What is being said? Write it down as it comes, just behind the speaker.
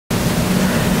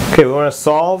Okay, we want to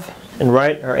solve and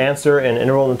write our answer in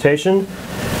interval notation.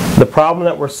 The problem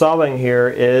that we're solving here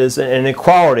is an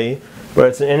inequality, but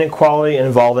it's an inequality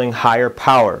involving higher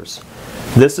powers.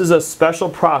 This is a special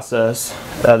process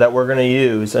that we're going to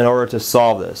use in order to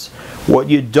solve this.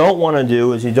 What you don't want to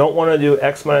do is you don't want to do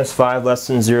x minus 5 less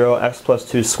than 0, x plus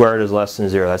 2 squared is less than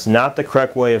 0. That's not the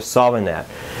correct way of solving that.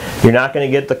 You're not going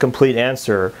to get the complete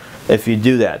answer if you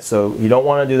do that. So you don't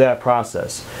want to do that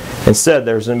process. Instead,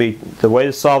 there's going to be, the way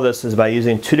to solve this is by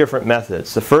using two different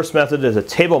methods. The first method is a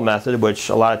table method, which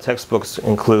a lot of textbooks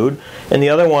include, and the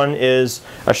other one is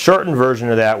a shortened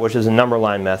version of that, which is a number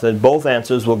line method. Both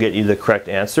answers will get you the correct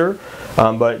answer,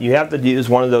 but you have to use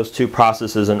one of those two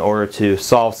processes in order to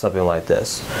solve something like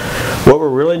this. What we're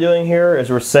really doing here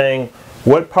is we're saying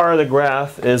what part of the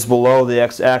graph is below the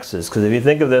x-axis, because if you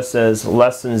think of this as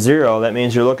less than 0, that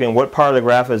means you're looking what part of the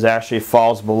graph is actually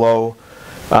falls below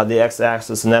the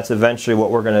x-axis, and that's eventually what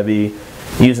we're going to be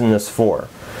using this for.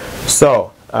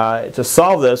 So to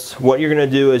solve this, what you're going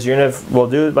to do is we'll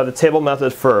do it by the table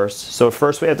method first. So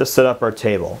first we have to set up our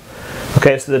table.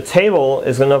 Okay, so the table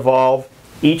is going to involve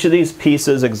each of these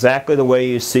pieces exactly the way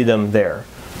you see them there.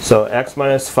 So x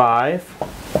minus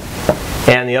 5,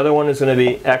 and the other one is going to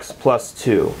be x plus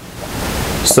 2.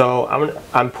 So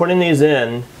I'm putting these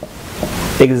in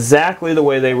exactly the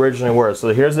way they originally were. So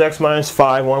here's the x minus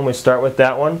 5 one. We start with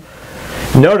that one.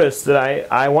 Notice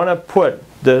that I want to put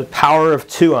the power of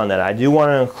 2 on that. I do want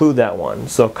to include that one.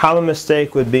 So a common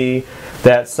mistake would be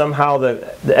that somehow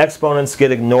the exponents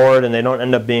get ignored and they don't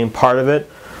end up being part of it.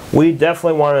 We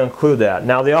definitely want to include that.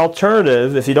 Now the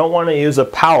alternative, if you don't want to use a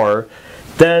power,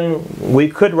 then we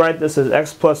could write this as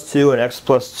x plus 2 and x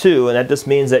plus 2, and that just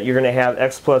means that you're going to have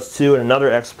x plus 2 and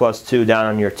another x plus 2 down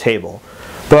on your table.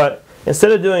 But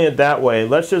instead of doing it that way,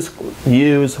 let's just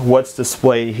use what's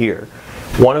displayed here.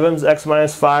 One of them is x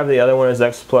minus 5, the other one is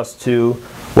x plus 2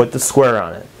 with the square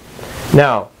on it.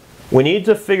 Now, we need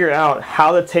to figure out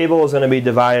how the table is going to be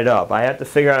divided up. I have to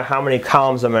figure out how many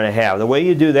columns I'm going to have. The way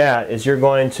you do that is you're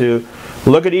going to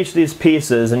look at each of these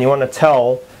pieces and you want to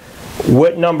tell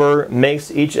what number makes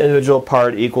each individual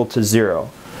part equal to 0.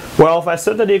 Well, if I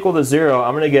set that equal to 0,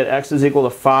 I'm going to get x is equal to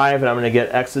 5 and I'm going to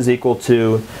get x is equal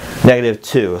to negative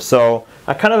 2. So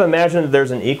I kind of imagine that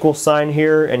there's an equal sign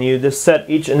here and you just set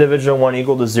each individual one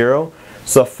equal to 0.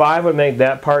 So 5 would make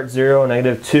that part 0 and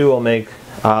negative 2 will make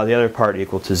the other part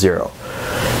equal to 0.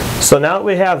 So now that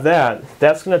we have that,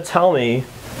 that's going to tell me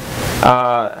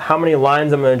how many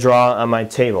lines I'm going to draw on my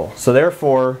table. So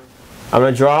therefore, I'm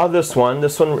going to draw this one.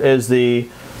 This one is the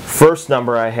first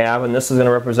number I have, and this is going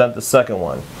to represent the second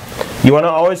one. You want to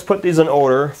always put these in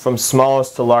order from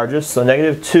smallest to largest. So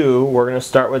negative 2, we're going to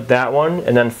start with that one,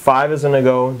 and then 5 is going to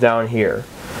go down here.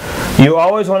 You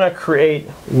always want to create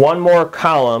one more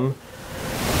column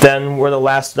than where the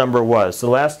last number was. So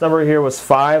the last number here was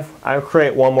 5. I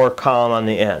create one more column on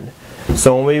the end.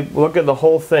 So when we look at the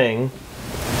whole thing,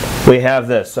 we have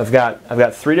this. I've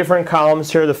got 3 different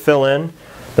columns here to fill in.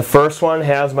 The first one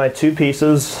has my 2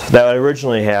 pieces that I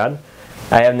originally had.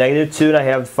 I have negative 2 and I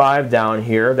have 5 down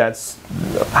here. That's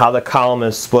how the column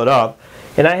is split up.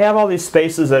 And I have all these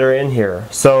spaces that are in here.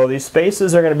 So these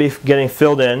spaces are going to be getting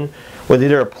filled in with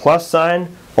either a plus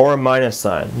sign or a minus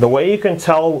sign. The way you can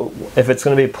tell if it's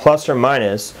going to be plus or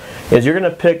minus is you're going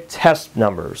to pick test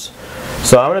numbers.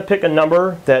 So I'm going to pick a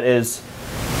number that is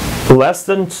less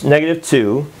than negative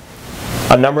 2,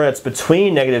 a number that's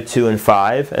between negative 2 and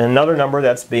 5, and another number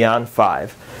that's beyond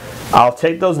 5. I'll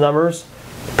take those numbers,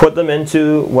 put them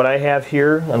into what I have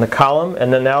here on the column,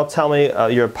 and then that'll tell me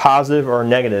you're positive or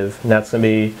negative, and that's going to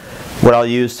be what I'll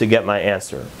use to get my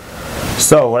answer.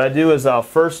 So what I do is I'll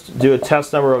first do a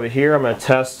test number over here. I'm going to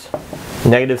test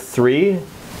negative 3.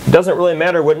 It doesn't really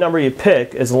matter what number you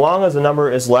pick, as long as the number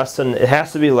is less than, it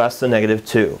has to be less than negative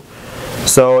 2.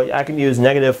 So I can use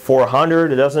negative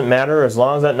 400, it doesn't matter as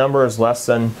long as that number is less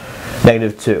than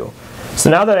negative 2. So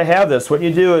now that I have this, what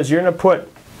you do is you're going to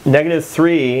put negative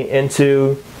 3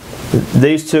 into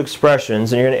these two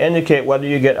expressions and you're going to indicate whether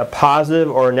you get a positive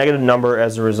or a negative number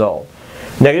as a result.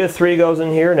 Negative 3 goes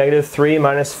in here, negative 3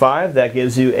 minus 5, that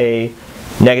gives you a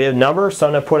negative number, so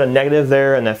I'm going to put a negative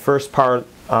there in that first part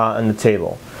in the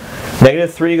table.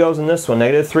 Negative 3 goes in this one.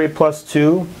 Negative 3 plus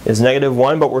 2 is negative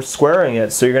 1, but we're squaring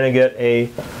it, so you're going to get a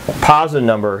positive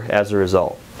number as a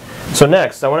result. So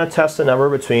next, I want to test a number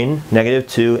between negative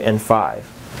 2 and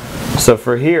 5. So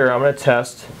for here, I'm going to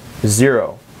test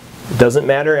 0. It doesn't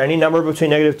matter, any number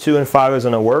between negative 2 and 5 is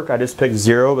going to work. I just picked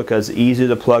 0 because it's easy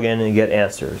to plug in and get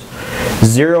answers.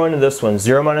 0 into this one.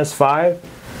 0 minus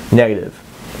 5, negative.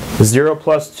 0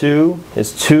 plus 2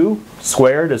 is 2,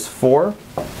 squared is 4.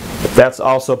 That's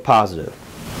also positive.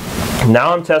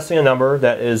 Now I'm testing a number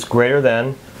that is greater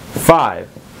than 5.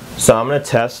 So I'm going to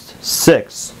test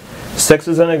 6. 6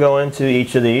 is going to go into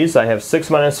each of these. I have 6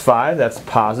 minus 5, that's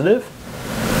positive.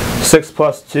 6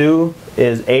 plus 2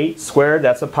 is 8 squared,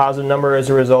 that's a positive number as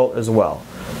a result as well.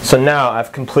 So now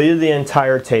I've completed the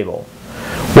entire table.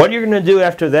 What you're going to do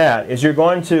after that is you're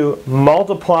going to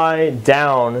multiply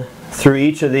down through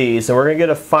each of these, and we're going to get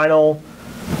a final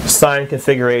sign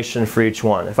configuration for each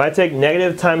one. If I take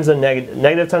negative times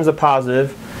a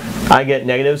positive, I get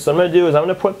negative. So what I'm going to do is I'm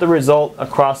going to put the result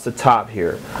across the top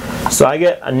here. So I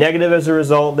get a negative as a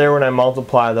result there when I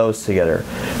multiply those together.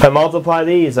 If I multiply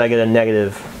these, I get a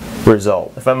negative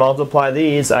result. If I multiply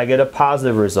these, I get a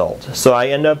positive result. So I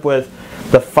end up with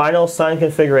the final sign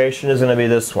configuration is going to be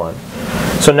this one.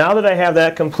 So now that I have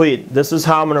that complete, this is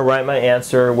how I'm going to write my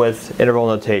answer with interval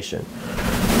notation.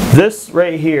 This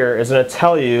right here is going to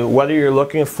tell you whether you're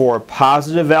looking for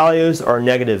positive values or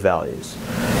negative values.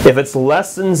 If it's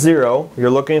less than 0, you're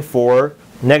looking for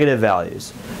negative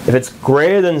values. If it's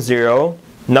greater than 0,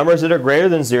 numbers that are greater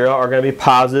than 0 are going to be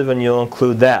positive, and you'll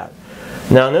include that.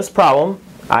 Now in this problem,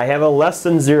 I have a less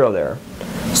than 0 there.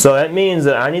 So that means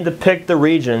that I need to pick the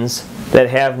regions that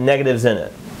have negatives in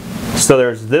it. So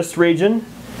there's this region,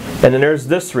 and then there's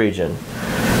this region.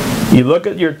 You look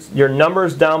at your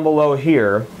numbers down below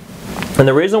here, and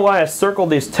the reason why I circled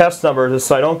these test numbers is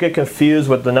so I don't get confused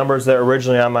with the numbers that are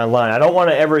originally on my line. I don't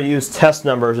want to ever use test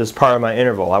numbers as part of my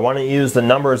interval. I want to use the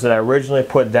numbers that I originally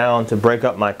put down to break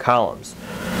up my columns.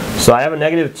 So I have a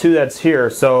negative 2 that's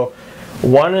here. So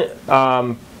one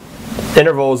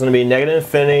interval is going to be negative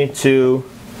infinity to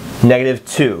negative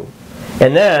 2.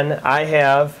 And then I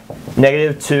have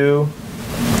negative 2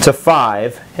 to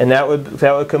 5, and that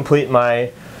would complete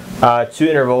my two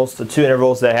intervals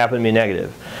that happen to be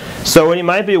negative. So what you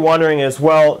might be wondering is,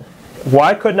 well,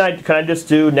 why can I just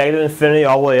do negative infinity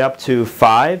all the way up to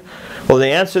 5? Well, the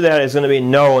answer to that is going to be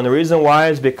no, and the reason why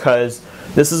is because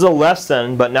this is a less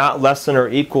than, but not less than or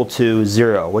equal to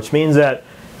 0, which means that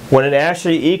when it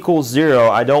actually equals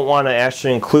 0, I don't want to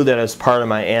actually include that as part of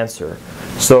my answer.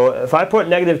 So if I put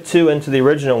negative 2 into the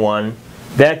original one,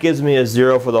 that gives me a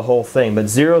 0 for the whole thing. But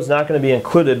 0 is not going to be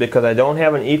included because I don't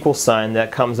have an equal sign that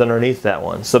comes underneath that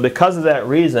one. So because of that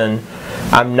reason,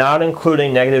 I'm not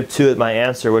including negative 2 at my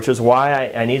answer, which is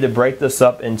why I need to break this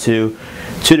up into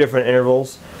two different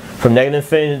intervals, from negative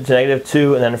infinity to negative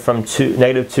 2, and then from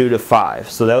negative 2 to 5.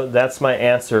 So that's my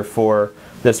answer for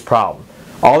this problem.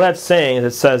 All that's saying is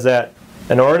it says that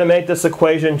in order to make this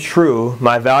equation true,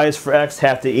 my values for x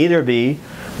have to either be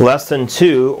less than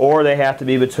 2, or they have to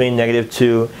be between negative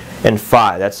 2 and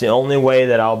 5. That's the only way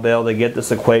that I'll be able to get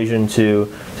this equation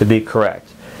to be correct.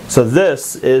 So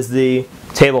this is the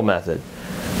table method.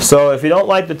 So if you don't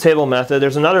like the table method,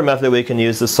 there's another method we can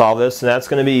use to solve this, and that's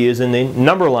going to be using the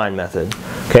number line method.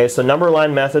 Okay, so number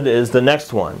line method is the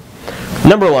next one.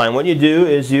 Number line, what you do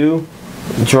is you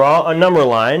draw a number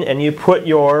line and you put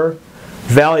your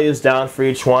values down for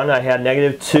each one. I had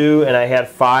negative 2 and I had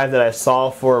 5 that I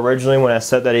solved for originally when I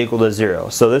set that equal to 0.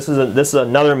 So this is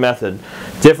another method,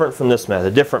 different from this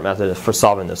method, different method for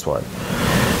solving this one.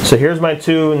 So here's my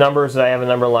two numbers that I have a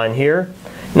number line here.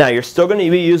 Now you're still going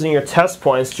to be using your test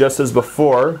points just as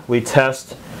before. We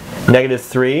test negative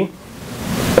 3,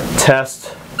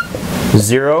 test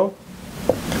 0,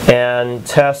 and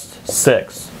test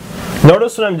 6.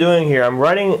 Notice what I'm doing here.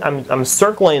 I'm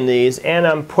circling these and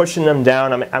I'm pushing them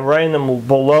down. I'm writing them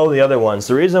below the other ones.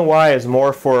 The reason why is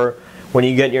more for when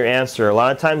you get your answer. A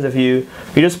lot of times if you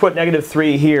just put negative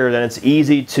 3 here, then it's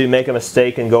easy to make a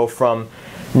mistake and go from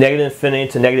negative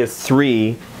infinity to negative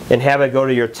 3 and have it go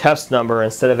to your test number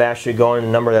instead of actually going to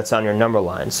the number that's on your number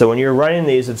line. So when you're writing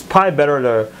these, it's probably better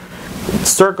to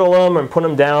circle them and put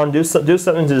them down, do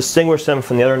something to distinguish them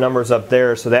from the other numbers up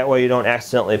there, so that way you don't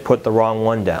accidentally put the wrong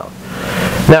one down.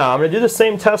 Now I'm going to do the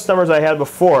same test numbers I had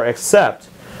before, except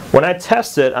when I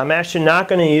test it, I'm actually not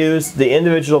going to use the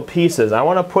individual pieces. I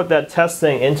want to put that test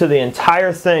thing into the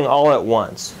entire thing all at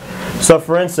once. So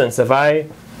for instance, if I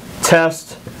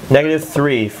test negative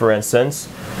 3, for instance,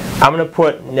 I'm going to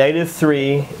put negative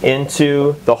 3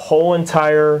 into the whole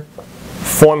entire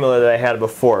formula that I had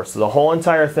before. So the whole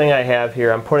entire thing I have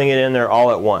here, I'm putting it in there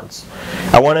all at once.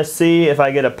 I want to see if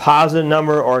I get a positive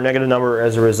number or a negative number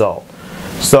as a result.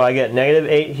 So I get negative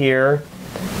 8 here,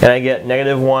 and I get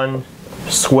negative 1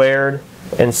 squared,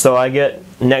 and so I get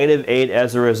negative 8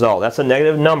 as a result. That's a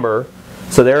negative number,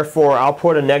 so therefore I'll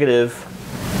put a negative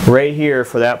right here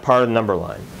for that part of the number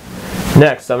line.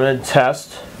 Next, I'm going to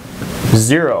test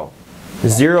 0.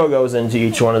 0 goes into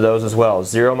each one of those as well.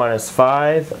 0 minus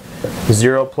 5,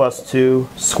 0 plus 2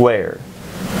 squared.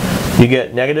 You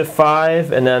get negative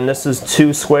 5, and then this is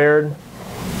 2 squared,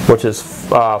 which is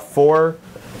 4.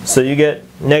 So you get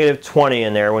negative 20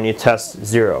 in there when you test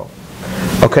 0.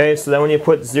 Okay, so then when you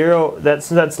put 0,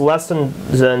 that's less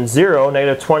than 0,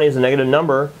 negative 20 is a negative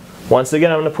number. Once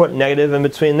again, I'm going to put negative in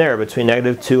between there, between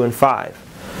negative 2 and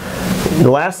 5.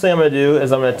 The last thing I'm going to do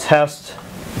is I'm going to test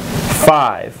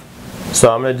 5.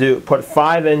 So I'm going to put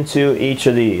 5 into each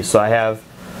of these. So I have,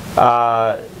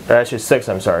 actually 6,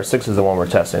 I'm sorry. 6 is the one we're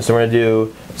testing. So we're going to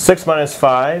do 6 minus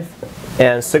 5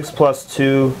 and 6 plus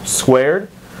 2 squared.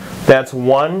 That's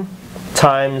 1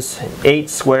 times 8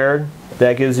 squared.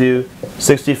 That gives you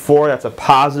 64. That's a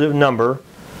positive number.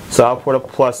 So I'll put a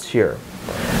plus here.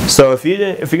 So if you're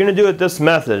going to do it this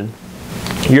method,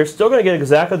 you're still going to get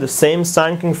exactly the same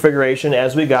sign configuration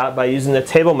as we got by using the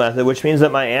table method, which means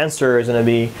that my answer is going to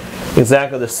be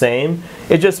exactly the same.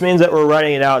 It just means that we're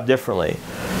writing it out differently.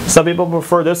 Some people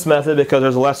prefer this method because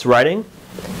there's less writing.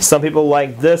 Some people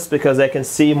like this because they can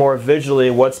see more visually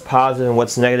what's positive and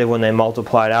what's negative when they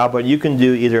multiply it out, but you can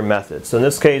do either method. So in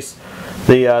this case,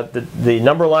 the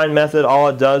number line method, all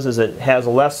it does is it has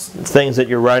less things that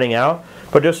you're writing out.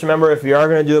 But just remember, if you are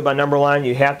going to do it by number line,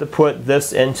 you have to put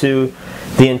this into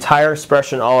the entire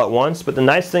expression all at once. But the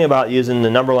nice thing about using the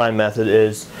number line method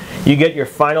is you get your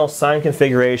final sign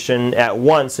configuration at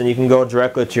once, and you can go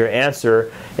directly to your answer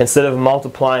instead of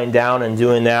multiplying down and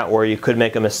doing that where you could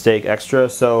make a mistake extra.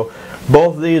 So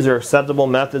both of these are acceptable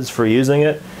methods for using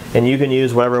it, and you can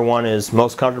use whatever one is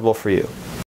most comfortable for you.